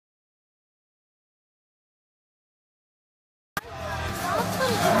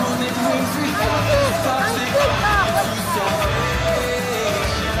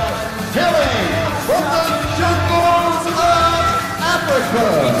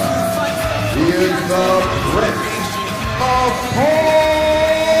He is the Prince of Paul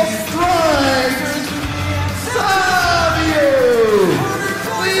Strikes, SAVIO,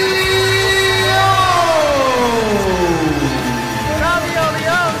 LEONE. SAVIO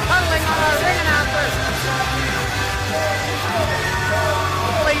LEONE cuddling on our ring announcer.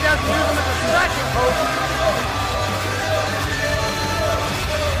 Hopefully he doesn't use him as a distraction post.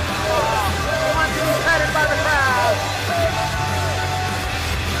 He wants to be petted by the crowd.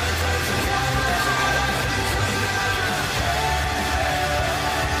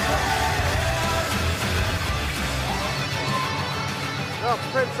 The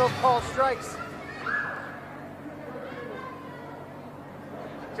Prince of Paul Strikes.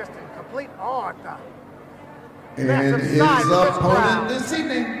 Just in complete awe at the And massive his size of this opponent crowd. this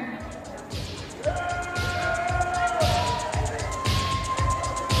evening,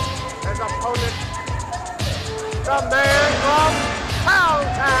 His opponent, the man from Pound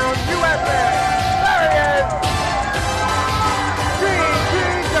Town, USA. There he is,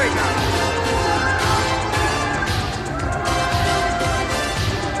 JACOBS.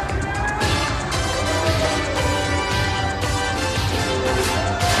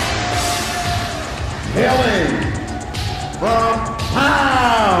 hailing from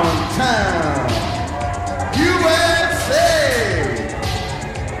Pound Town, USA,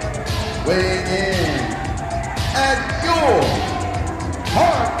 weighing in at your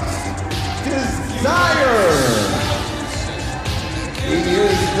heart's desire. He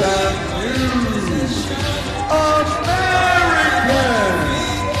is the new American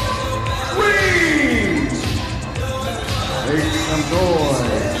Queen. Make some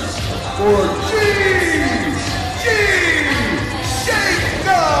noise for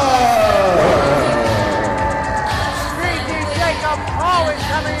JACOBS always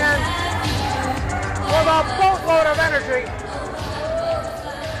coming in with a boatload of energy.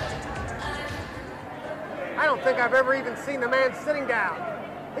 I don't think I've ever even seen the man sitting down.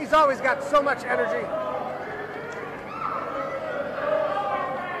 He's always got so much energy.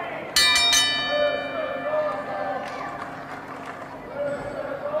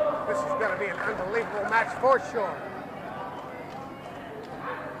 This is going to be an unbelievable match for sure.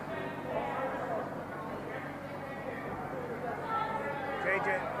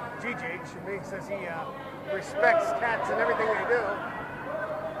 GG, Shamik says he respects cats and everything they do.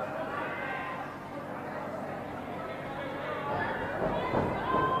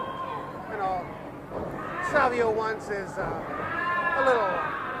 You know, SAVIO wants is a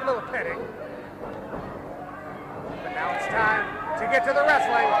little petting. But now it's time to get to the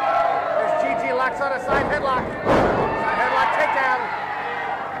wrestling. As GG locks on a side headlock. Side headlock takedown.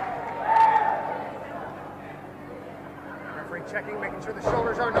 Checking, making sure the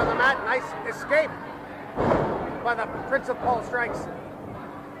shoulders aren't on the mat. Nice escape by the Prince of Paul Strikes.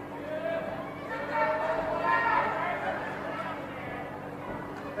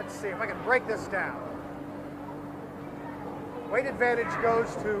 Let's see if I can break this down. Weight advantage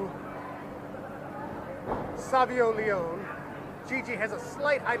goes to SAVIO LEONE. GG has a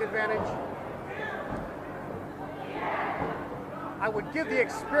slight height advantage. I would give the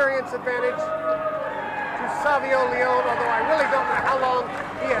experience advantage to SAVIO LEONE, although I really don't know how long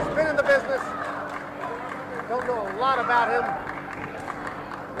he has been in the business. Don't know a lot about him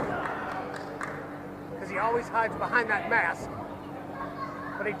because he always hides behind that mask.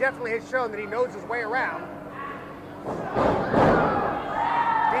 But he definitely has shown that he knows his way around.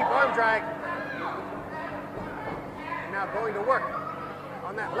 Deep arm drag. And now going to work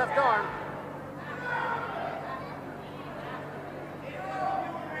on that left arm.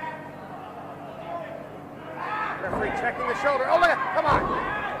 Referee checking the shoulder. Oh, look at, come on.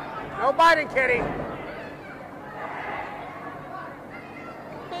 No biting, kitty.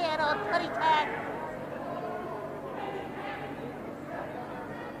 Bad old putty cat.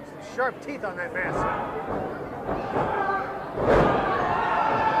 Some sharp teeth on that mask.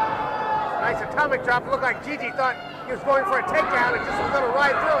 Nice atomic drop. It looked like Gigi thought he was going for a takedown and just was going to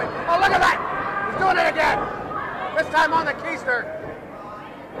ride through it. Oh, look at that. He's doing it again. This time on the keister.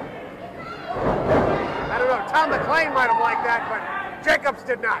 I don't know, Tom McClain might have liked that, but JACOBS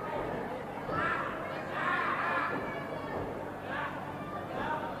did not.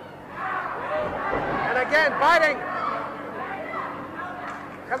 And again, biting.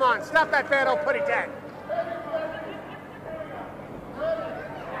 Come on, stop that bad old putty tat.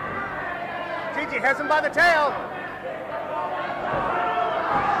 Gigi has him by the tail.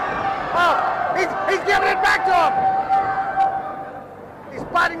 Oh, he's giving it back to him. He's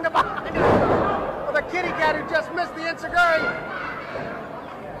biting the behind him. The kitty cat who just missed the enziguri.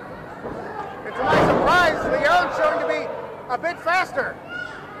 And to my surprise, Leone's showing to be a bit faster.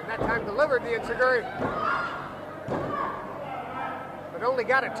 And that time delivered the enziguri, but only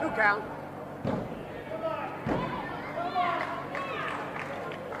got a 2 count.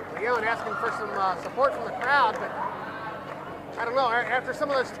 Leone asking for some support from the crowd, but I don't know, after some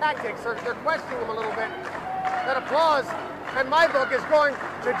of those tactics, they're questioning him a little bit. That applause, in my book, is going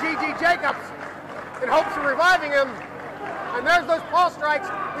to Gigi Jacobs in hopes of reviving him. And there's those paw strikes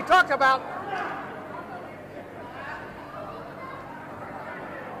we talked about.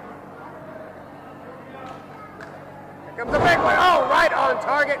 Here comes the big one. Oh, right on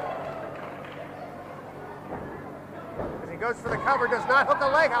target. As he goes for the cover, does not hook a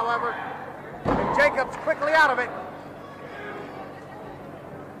leg, however. And Jacobs quickly out of it.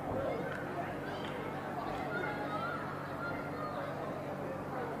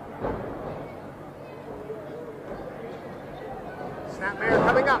 Snapmare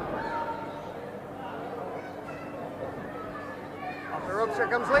coming up. Off the ropes, here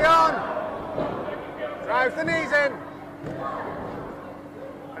comes Leone. Drives the knees in.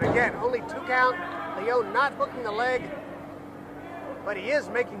 But again, only 2 count. Leone not hooking the leg, but he is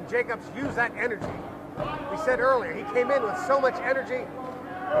making Jacobs use that energy. We said earlier, he came in with so much energy.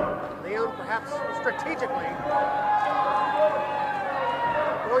 Leone perhaps strategically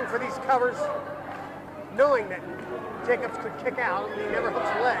going for these covers, knowing that Jacobs could kick out and he never hooks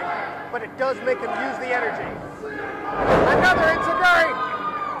a leg, but it does make him use the energy. Another enziguri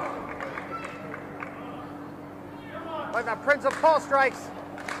by the Prince of Paw Strikes.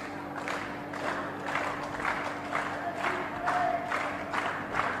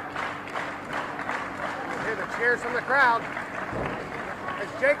 Hear the cheers from the crowd as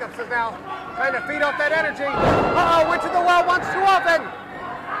Jacobs is now trying to feed off that energy. Uh-oh, went to the well once too often.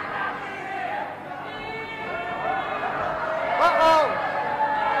 Uh-oh!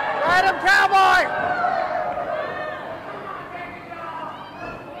 Ride him, cowboy!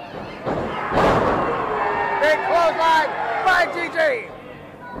 Big clothesline by Gigi.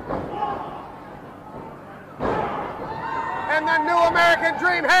 And the new American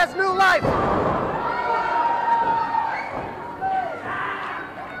dream has new life.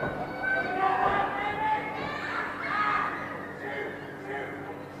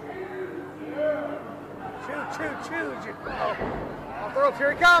 Choo. Off the ropes,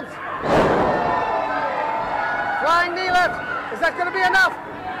 here he comes. Flying knee lift. Is that going to be enough?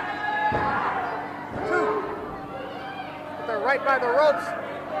 2. But they're right by the ropes.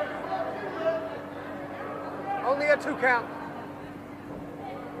 Only a 2 count.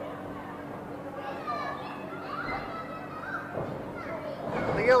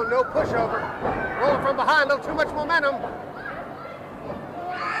 Leone, no pushover. Rolling from behind, a little too much momentum.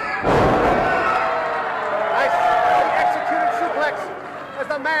 As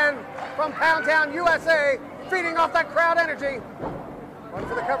the man from Pound Town, USA, feeding off that crowd energy. One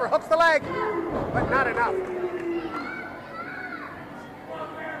for the cover, hooks the leg, but not enough.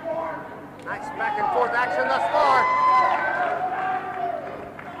 Nice back and forth action thus far.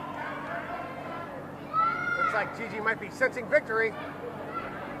 Looks like Gigi might be sensing victory.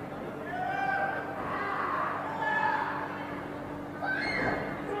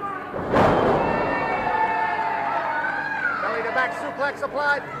 Back suplex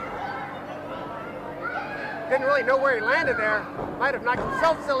applied. Didn't really know where he landed there. Might have knocked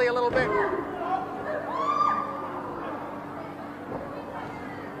himself silly a little bit.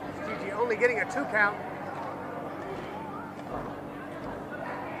 Gigi only getting a 2 count.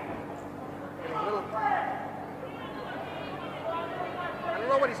 I don't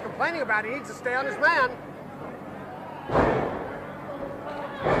know what he's complaining about. He needs to stay on his man.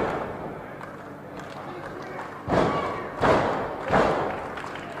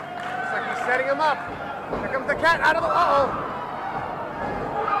 Setting him up. Here comes the cat out of the... Uh-oh.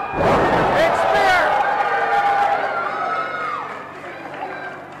 Big spear.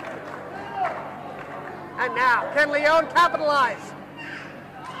 And now, can Leone capitalize?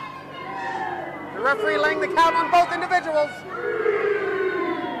 The referee laying the count on both individuals.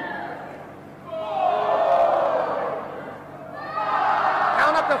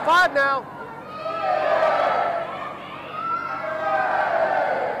 Count up to 5 now.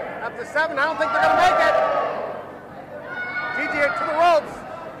 7, I don't think they're going to make it. Gigi to the ropes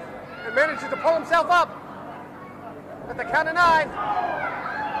and manages to pull himself up at the count of 9.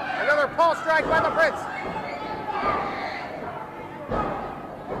 Another paw strike by the Prince.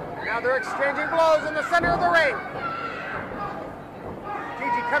 Now they're exchanging blows in the center of the ring.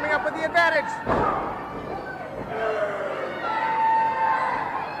 Gigi coming up with the advantage.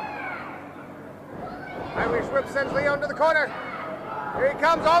 Irish whip sends Leone to the corner. Here he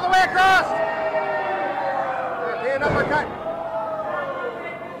comes all the way across. European uppercut.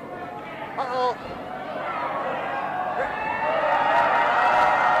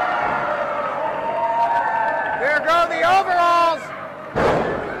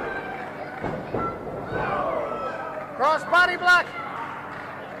 body block.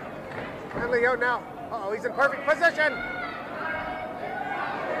 And Leone now. Uh-oh, he's in perfect position.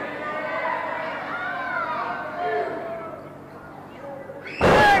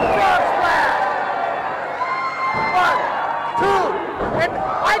 Big frog splash. 1, 2, and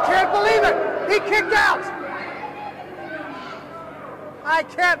I can't believe it. He kicked out. I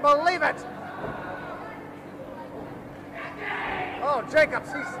can't believe it. Oh,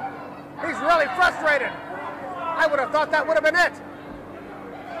 JACOBS, he's really frustrated. I would have thought that would have been it.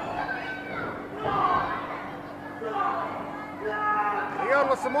 Leone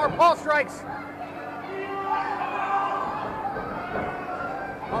with some more pulse strikes.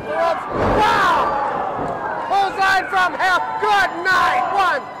 Off the ropes. Wow! Bullseye from hell. Good night.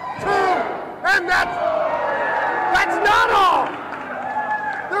 1, 2, and that's not all.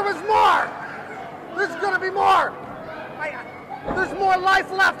 There was more. There's going to be more. There's more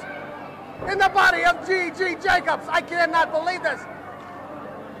life left in the body of G.G. JACOBS. I cannot believe this.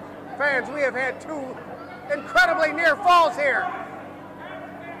 Fans, we have had 2 incredibly near falls here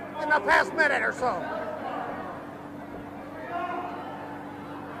in the past minute or so.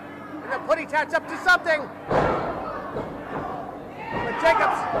 And the putty tat's up to something. But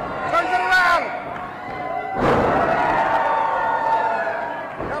JACOBS turns it around.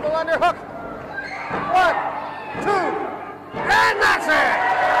 Double underhook. 1, 2. And that's it!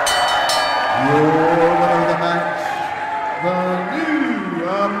 Your winner of the match, the new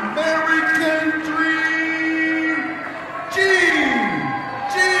American Dream,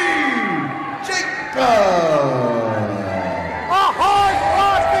 G.G. JACOBS. A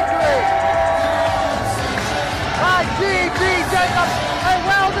hard-fought victory by G.G. JACOBS, a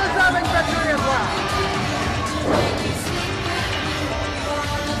well-deserving victory as well.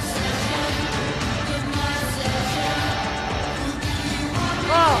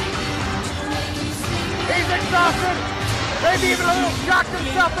 Oh, he's exhausted, maybe even a little shocked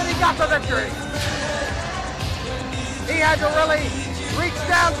himself that he got the victory. He had to really reach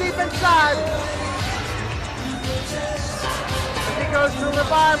down deep inside as he goes to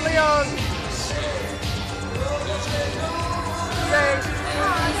revive Leone.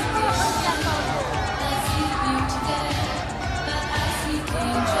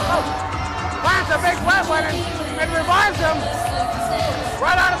 Oh, plants a big wet one and revives him.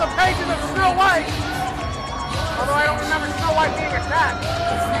 Right out of the pages of Snow White. Although I don't remember Snow White being attacked.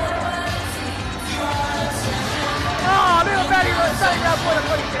 Oh, little Betty was setting up for the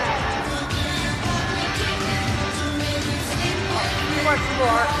putty tat. He wants some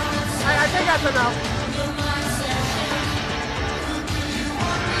more. I think that's enough.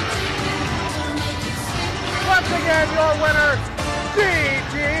 Once again, your winner,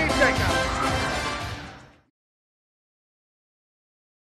 G.G. JACOBS.